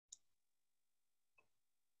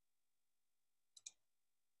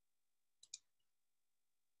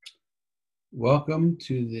Welcome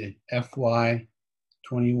to the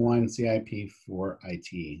FY21 CIP for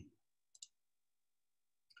IT.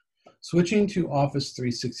 Switching to Office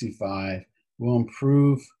 365 will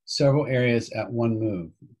improve several areas at one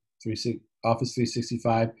move. Office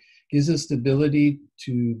 365 gives us the ability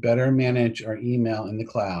to better manage our email in the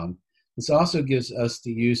cloud. This also gives us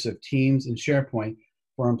the use of Teams and SharePoint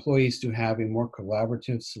for employees to have a more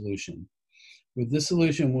collaborative solution. With this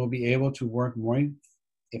solution, we'll be able to work more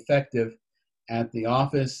effective at the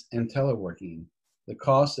office and teleworking. The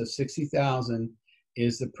cost of $60,000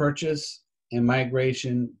 is the purchase and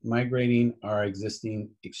migrating our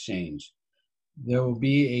existing exchange. There will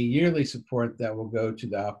be a yearly support that will go to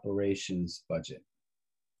the operations budget.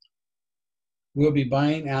 We'll be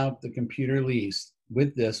buying out the computer lease.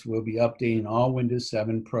 With this, we'll be updating all Windows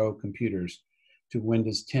 7 Pro computers to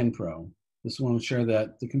Windows 10 Pro. This will ensure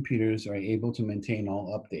that the computers are able to maintain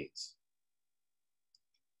all updates.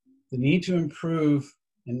 The need to improve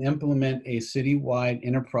and implement a citywide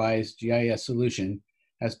enterprise GIS solution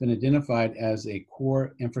has been identified as a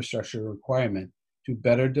core infrastructure requirement to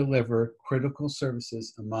better deliver critical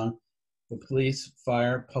services among the police,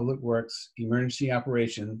 fire, public works, emergency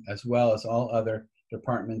operations, as well as all other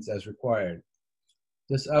departments as required.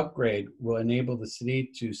 This upgrade will enable the city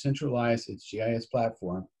to centralize its GIS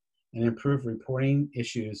platform and improve reporting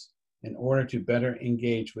issues in order to better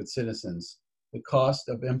engage with citizens. The cost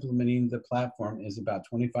of implementing the platform is about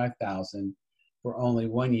 $25,000 for only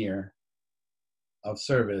 1 year of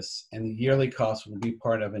service, and the yearly cost will be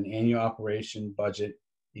part of an annual operation budget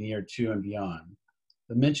in year 2 and beyond.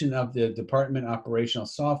 The mention of the department operational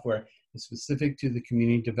software is specific to the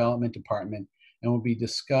Community Development Department and will be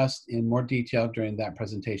discussed in more detail during that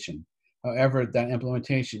presentation. However, that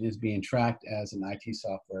implementation is being tracked as an IT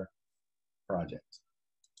software project.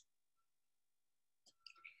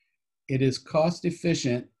 It is cost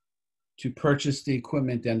efficient to purchase the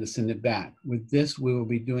equipment and to send it back. With this, we will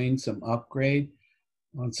be doing some upgrade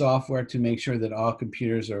on software to make sure that all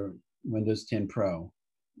computers are Windows 10 Pro.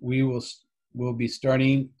 We will be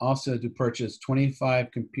starting also to purchase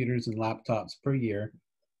 25 computers and laptops per year.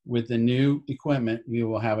 With the new equipment, we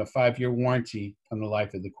will have a 5-year warranty on the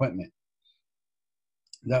life of the equipment.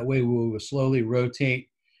 That way, we will slowly rotate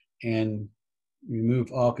and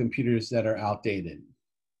remove all computers that are outdated.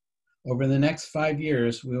 Over the next 5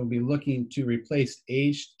 years, we will be looking to replace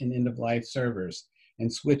aged and end-of-life servers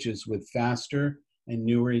and switches with faster and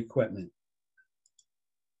newer equipment.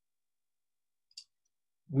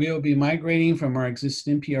 We will be migrating from our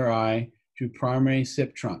existing PRI to primary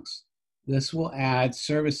SIP trunks. This will add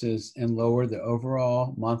services and lower the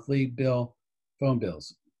overall monthly phone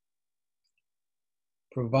bills.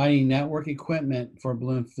 Providing network equipment for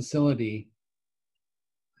Bloom facility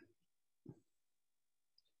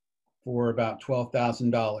for about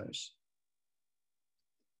 $12,000.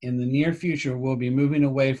 In the near future, we'll be moving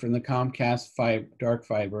away from the Comcast dark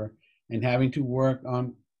fiber and having to work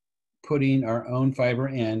on putting our own fiber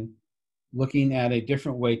in, looking at a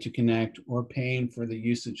different way to connect, or paying for the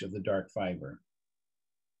usage of the dark fiber.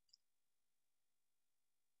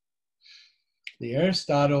 The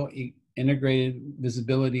Aristotle Integrated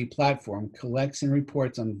Visibility Platform collects and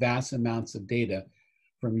reports on vast amounts of data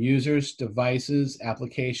from users, devices,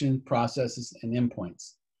 applications, processes, and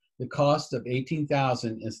endpoints. The cost of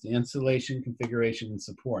 $18,000 is the installation, configuration, and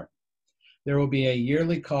support. There will be a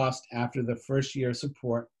yearly cost after the first year of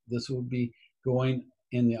support. This will be going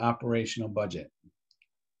in the operational budget.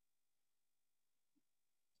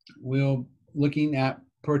 We're looking at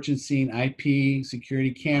purchasing IP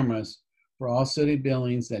security cameras for all city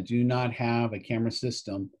buildings that do not have a camera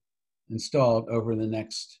system installed over the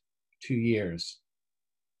next 2 years.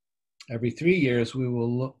 Every 3 years, we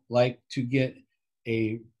will like to get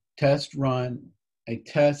a pen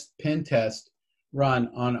test run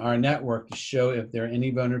on our network to show if there are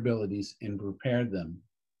any vulnerabilities and repair them.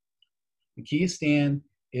 The key stand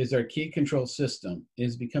is our key control system. It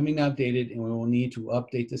is becoming outdated and we will need to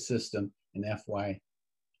update the system in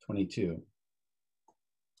FY22.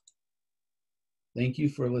 Thank you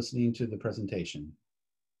for listening to the presentation.